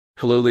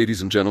Hello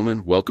ladies and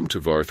gentlemen, welcome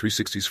to VAR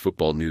 360's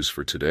football news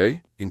for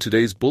today. In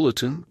today's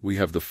bulletin, we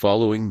have the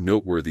following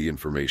noteworthy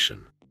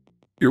information.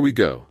 Here we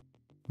go.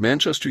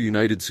 Manchester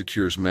United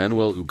secures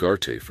Manuel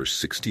Ugarte for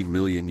 €60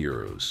 million.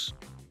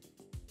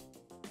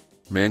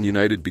 Man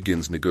United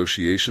begins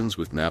negotiations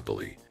with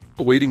Napoli,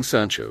 awaiting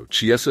Sancho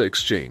Chiesa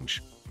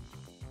exchange.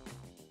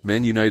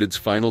 Man United's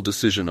final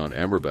decision on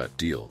Amrabat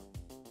deal.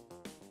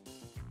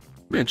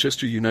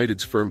 Manchester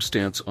United's firm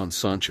stance on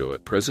Sancho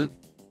at present.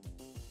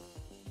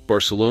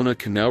 Barcelona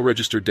can now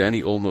register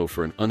Dani Olmo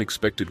for an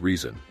unexpected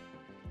reason.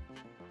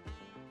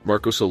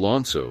 Marcos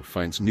Alonso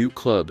finds new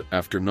club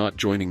after not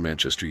joining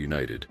Manchester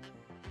United.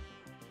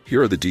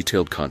 Here are the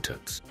detailed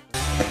contents.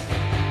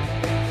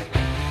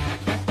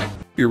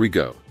 Here we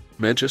go.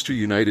 Manchester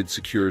United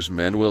secures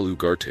Manuel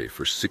Ugarte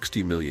for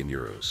 €60 million.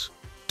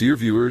 Dear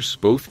viewers,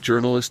 both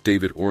journalist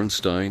David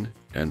Ornstein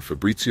and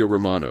Fabrizio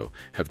Romano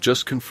have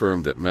just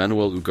confirmed that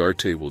Manuel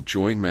Ugarte will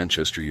join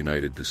Manchester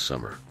United this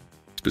summer.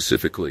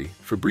 Specifically,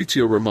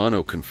 Fabrizio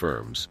Romano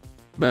confirms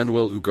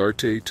Manuel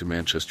Ugarte to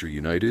Manchester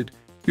United.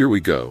 Here we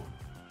go.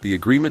 The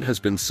agreement has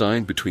been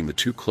signed between the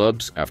two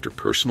clubs after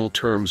personal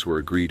terms were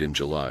agreed in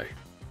July.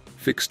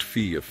 Fixed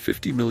fee of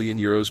 €50 million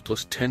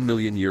plus €10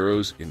 million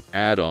in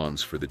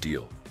add-ons for the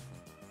deal.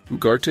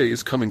 Ugarte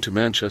is coming to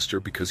Manchester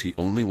because he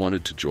only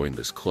wanted to join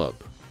this club.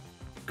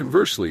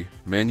 Conversely,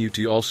 Man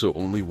United also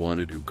only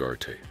wanted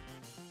Ugarte.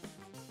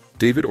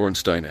 David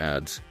Ornstein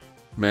adds,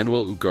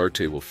 Manuel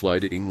Ugarte will fly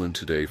to England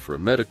today for a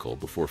medical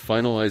before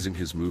finalizing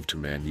his move to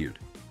Man United.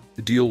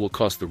 The deal will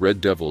cost the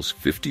Red Devils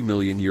 €50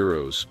 million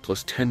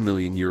plus €10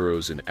 million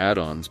in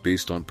add-ons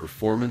based on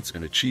performance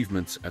and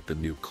achievements at the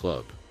new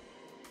club.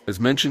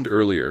 As mentioned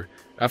earlier,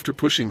 after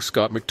pushing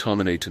Scott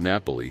McTominay to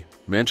Napoli,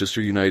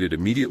 Manchester United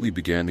immediately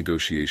began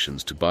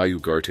negotiations to buy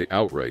Ugarte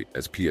outright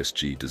as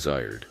PSG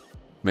desired.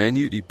 Man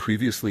United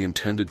previously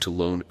intended to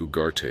loan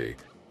Ugarte,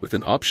 with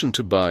an option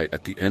to buy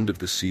at the end of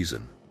the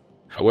season.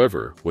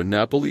 However, when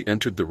Napoli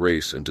entered the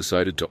race and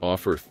decided to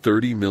offer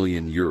 €30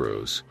 million,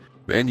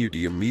 Man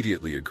United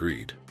immediately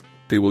agreed.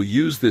 They will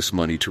use this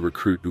money to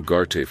recruit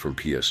Ugarte from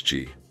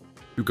PSG.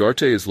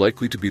 Ugarte is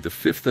likely to be the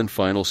fifth and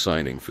final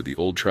signing for the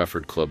Old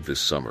Trafford club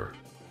this summer.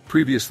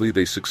 Previously,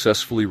 they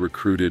successfully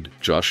recruited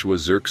Joshua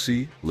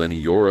Zirkzee,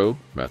 Lenny Yoro,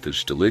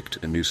 Matthijs de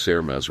Ligt, and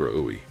Noussair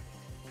Mazraoui.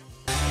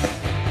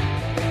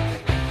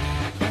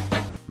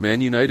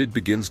 Man United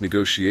begins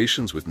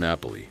negotiations with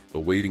Napoli,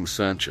 awaiting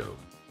Sancho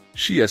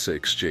Chiesa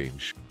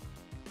exchange.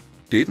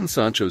 Jadon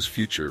Sancho's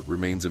future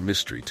remains a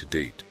mystery to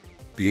date.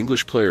 The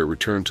English player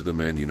returned to the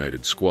Man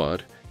United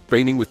squad,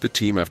 training with the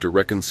team after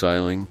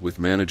reconciling with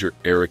manager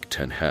Erik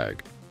ten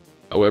Hag.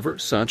 However,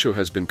 Sancho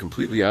has been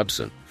completely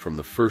absent from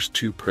the first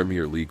two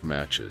Premier League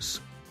matches.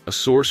 A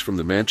source from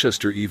the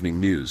Manchester Evening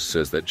News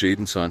says that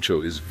Jadon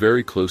Sancho is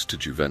very close to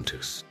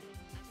Juventus.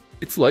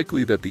 It's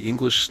likely that the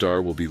English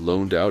star will be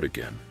loaned out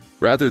again,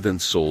 rather than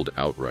sold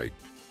outright.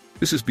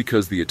 This is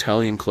because the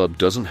Italian club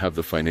doesn't have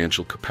the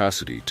financial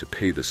capacity to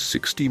pay the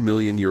 €60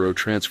 million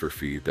transfer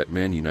fee that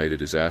Man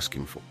United is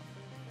asking for.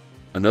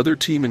 Another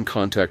team in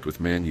contact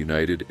with Man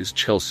United is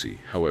Chelsea.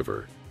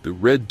 However, the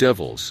Red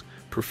Devils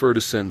prefer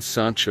to send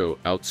Sancho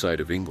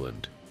outside of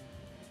England.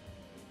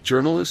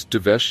 Journalist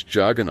Devesh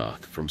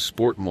Jagannath from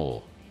Sport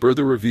Mole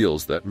further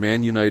reveals that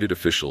Man United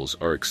officials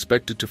are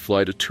expected to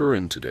fly to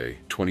Turin today,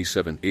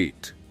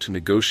 27/8, to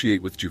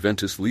negotiate with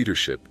Juventus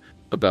leadership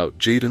about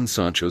Jadon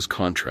Sancho's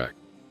contract.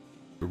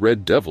 The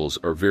Red Devils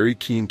are very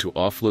keen to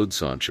offload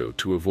Sancho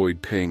to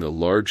avoid paying a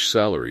large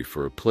salary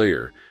for a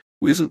player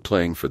who isn't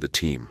playing for the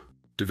team.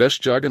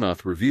 Devesh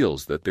Jagannath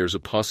reveals that there's a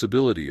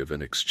possibility of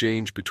an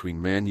exchange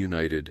between Man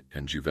United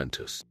and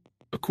Juventus.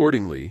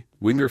 Accordingly,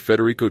 winger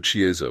Federico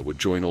Chiesa would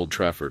join Old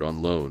Trafford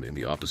on loan in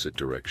the opposite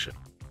direction.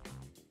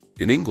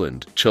 In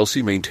England,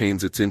 Chelsea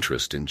maintains its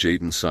interest in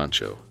Jadon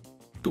Sancho.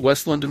 The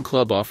West London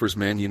club offers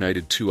Man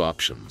United two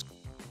options.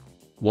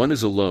 One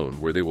is a loan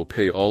where they will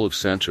pay all of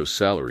Sancho's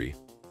salary.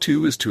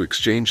 Two is to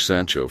exchange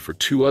Sancho for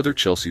two other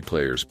Chelsea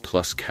players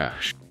plus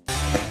cash.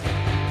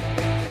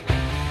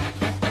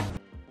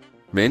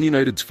 Man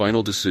United's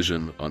final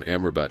decision on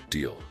Amrabat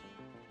deal.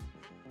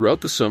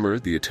 Throughout the summer,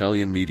 the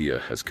Italian media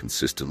has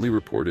consistently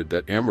reported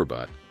that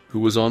Amrabat, who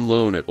was on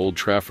loan at Old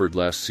Trafford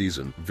last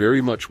season, very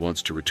much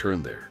wants to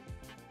return there.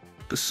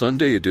 The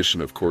Sunday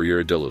edition of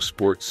Corriere dello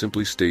Sport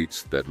simply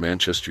states that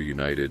Manchester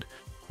United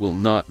will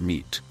not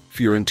meet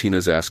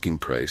Fiorentina's asking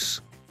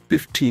price,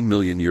 €15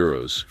 million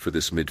for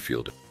this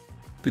midfielder.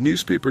 The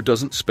newspaper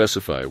doesn't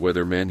specify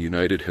whether Man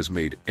United has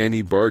made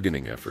any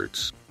bargaining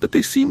efforts, but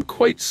they seem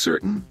quite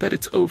certain that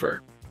it's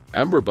over.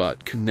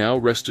 Amrabat can now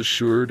rest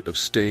assured of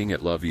staying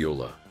at La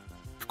Viola.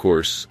 Of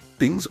course,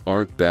 things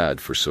aren't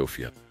bad for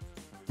Sofia.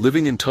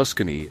 Living in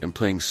Tuscany and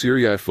playing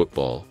Serie A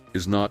football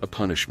is not a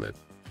punishment.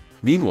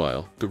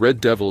 Meanwhile, the Red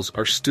Devils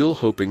are still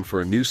hoping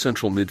for a new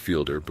central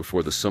midfielder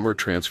before the summer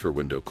transfer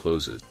window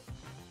closes.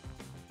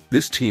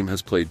 This team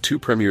has played 2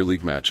 Premier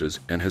League matches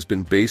and has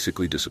been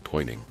basically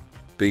disappointing.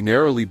 They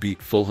narrowly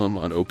beat Fulham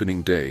on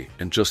opening day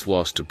and just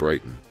lost to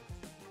Brighton.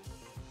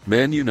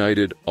 Man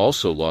United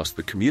also lost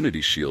the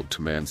Community Shield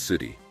to Man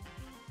City.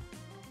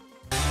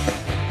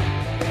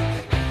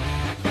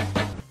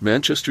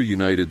 Manchester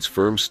United's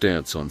firm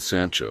stance on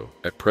Sancho.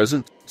 At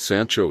present,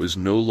 Sancho is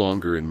no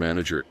longer in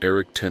manager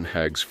Erik ten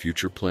Hag's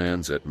future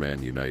plans at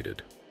Man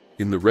United.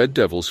 In the Red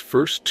Devils'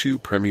 first two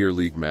Premier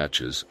League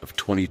matches of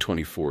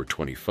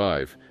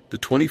 2024-25, the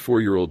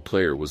 24-year-old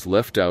player was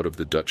left out of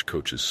the Dutch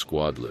coach's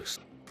squad list.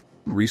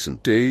 In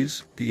recent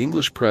days, the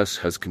English press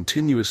has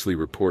continuously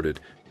reported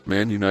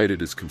Man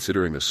United is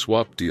considering a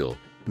swap deal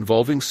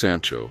involving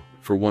Sancho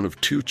for one of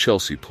two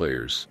Chelsea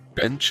players,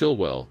 Ben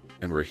Chilwell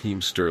and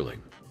Raheem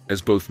Sterling,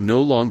 as both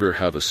no longer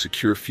have a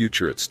secure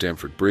future at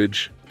Stamford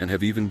Bridge and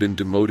have even been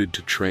demoted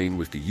to train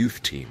with the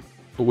youth team,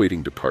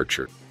 awaiting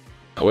departure.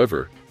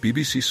 However,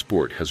 BBC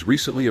Sport has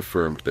recently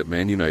affirmed that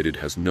Man United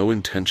has no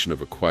intention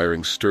of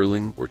acquiring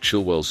Sterling or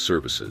Chilwell's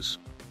services.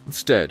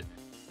 Instead,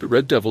 the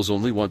Red Devils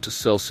only want to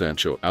sell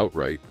Sancho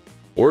outright,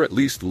 or at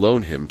least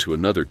loan him to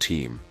another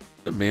team,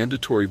 a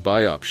mandatory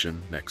buy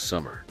option next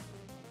summer.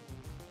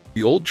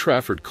 The Old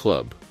Trafford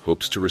club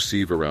hopes to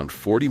receive around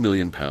 £40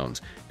 million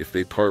if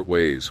they part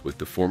ways with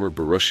the former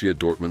Borussia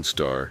Dortmund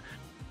star,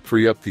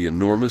 free up the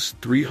enormous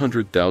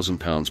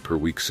 £300,000 per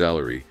week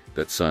salary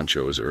that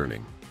Sancho is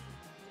earning.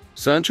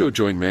 Sancho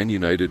joined Man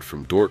United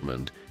from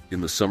Dortmund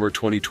in the summer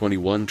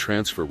 2021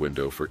 transfer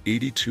window for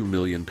 £82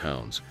 million,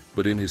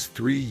 but in his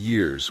 3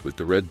 years with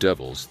the Red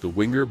Devils, the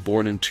winger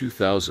born in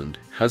 2000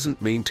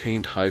 hasn't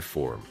maintained high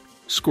form,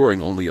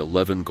 scoring only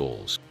 11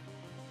 goals.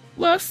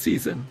 Last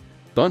season,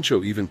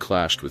 Sancho even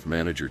clashed with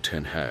manager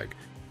Ten Hag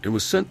and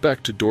was sent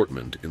back to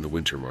Dortmund in the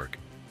winter market.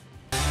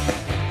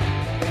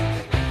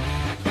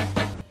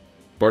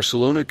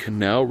 Barcelona can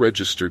now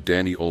register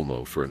Dani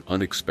Olmo for an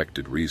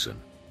unexpected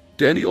reason.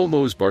 Dani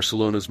Olmo is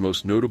Barcelona's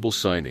most notable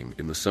signing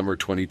in the summer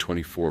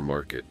 2024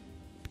 market.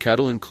 The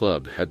Catalan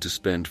club had to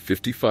spend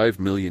 €55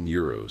 million,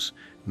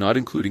 not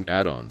including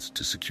add-ons,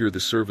 to secure the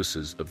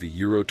services of the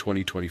Euro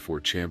 2024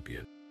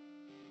 champion.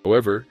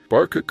 However,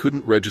 Barca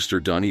couldn't register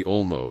Dani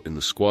Olmo in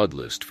the squad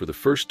list for the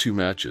first two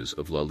matches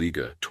of La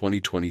Liga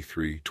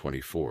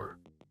 2023-24.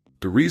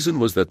 The reason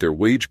was that their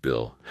wage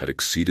bill had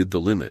exceeded the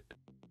limit.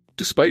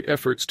 Despite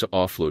efforts to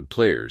offload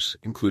players,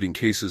 including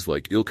cases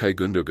like Ilkay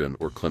Gundogan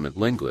or Clement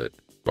Lenglet,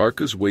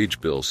 Barca's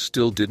wage bill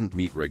still didn't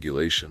meet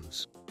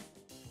regulations.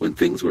 When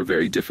things were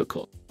very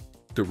difficult,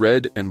 the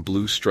red and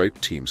blue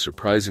striped team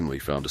surprisingly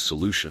found a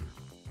solution.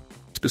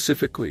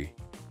 Specifically,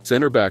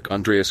 centre-back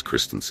Andreas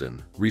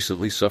Christensen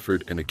recently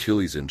suffered an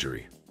Achilles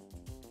injury.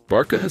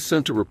 Barca has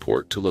sent a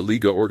report to La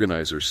Liga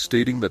organizers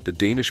stating that the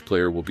Danish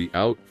player will be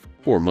out for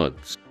 4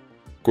 months.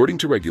 According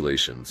to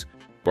regulations,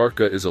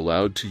 Barca is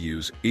allowed to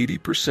use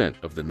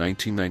 80% of the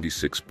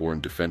 1996-born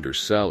defender's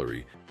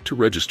salary to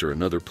register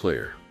another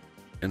player.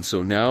 And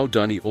so now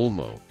Dani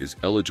Olmo is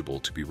eligible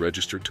to be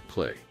registered to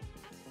play.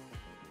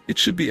 It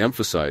should be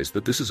emphasized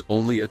that this is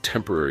only a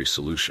temporary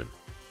solution.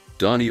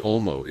 Dani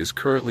Olmo is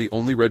currently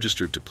only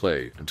registered to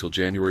play until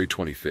January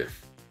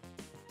 25th.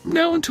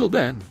 Now until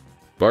then,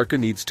 Barca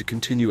needs to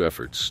continue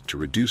efforts to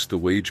reduce the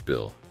wage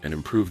bill and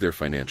improve their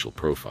financial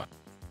profile.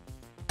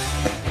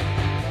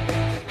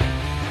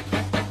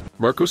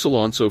 Marcos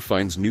Alonso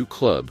finds new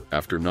club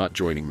after not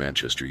joining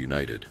Manchester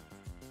United.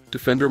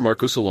 Defender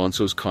Marcos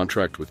Alonso's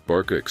contract with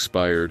Barca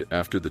expired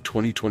after the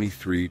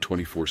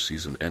 2023-24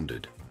 season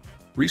ended.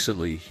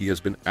 Recently, he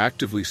has been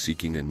actively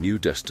seeking a new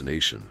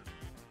destination.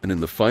 And in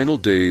the final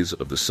days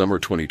of the summer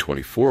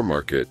 2024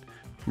 market,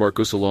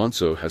 Marcos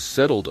Alonso has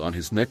settled on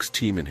his next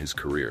team in his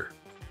career.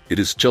 It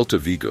is Celta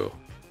Vigo.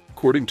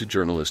 According to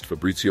journalist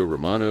Fabrizio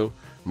Romano,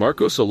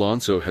 Marcos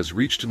Alonso has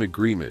reached an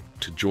agreement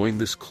to join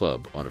this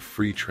club on a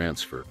free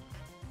transfer.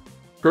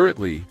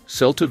 Currently,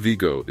 Celta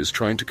Vigo is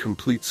trying to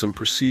complete some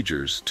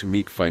procedures to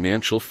meet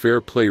financial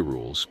fair play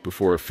rules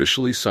before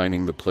officially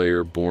signing the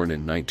player born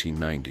in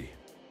 1990.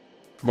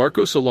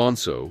 Marcos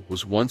Alonso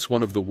was once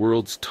one of the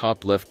world's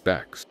top left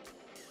backs.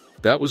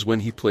 That was when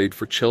he played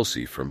for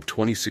Chelsea from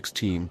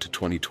 2016 to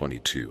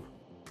 2022.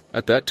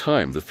 At that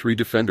time, the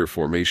three-defender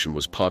formation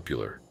was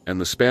popular, and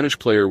the Spanish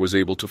player was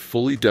able to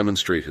fully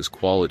demonstrate his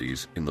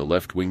qualities in the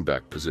left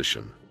wing-back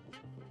position.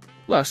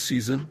 Last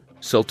season,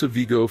 Celta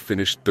Vigo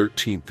finished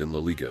 13th in La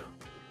Liga.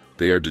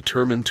 They are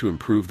determined to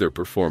improve their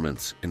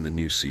performance in the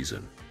new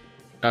season.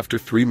 After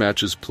 3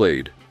 matches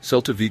played,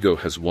 Celta Vigo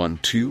has won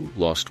 2,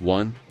 lost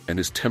 1, and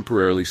is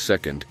temporarily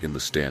second in the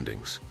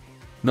standings.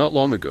 Not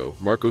long ago,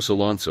 Marcos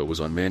Alonso was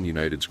on Man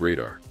United's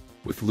radar.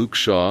 With Luke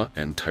Shaw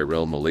and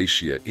Tyrell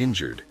Malacia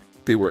injured,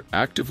 they were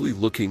actively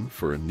looking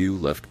for a new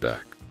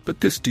left-back. But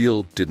this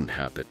deal didn't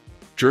happen.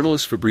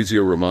 Journalist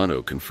Fabrizio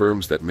Romano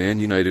confirms that Man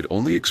United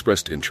only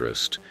expressed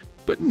interest,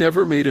 but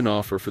never made an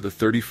offer for the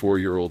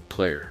 34-year-old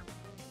player.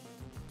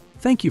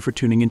 Thank you for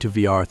tuning into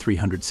VR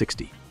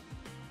 360.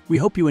 We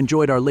hope you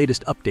enjoyed our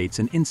latest updates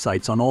and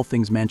insights on all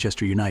things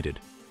Manchester United.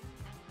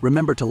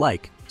 Remember to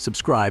like,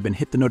 subscribe, and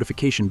hit the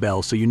notification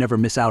bell so you never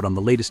miss out on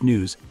the latest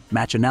news,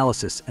 match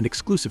analysis, and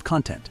exclusive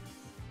content.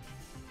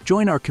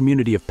 Join our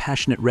community of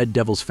passionate Red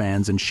Devils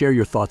fans and share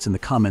your thoughts in the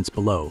comments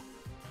below.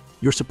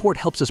 Your support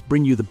helps us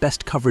bring you the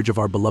best coverage of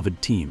our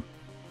beloved team.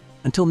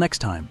 Until next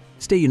time,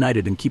 stay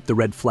united and keep the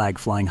red flag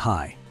flying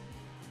high.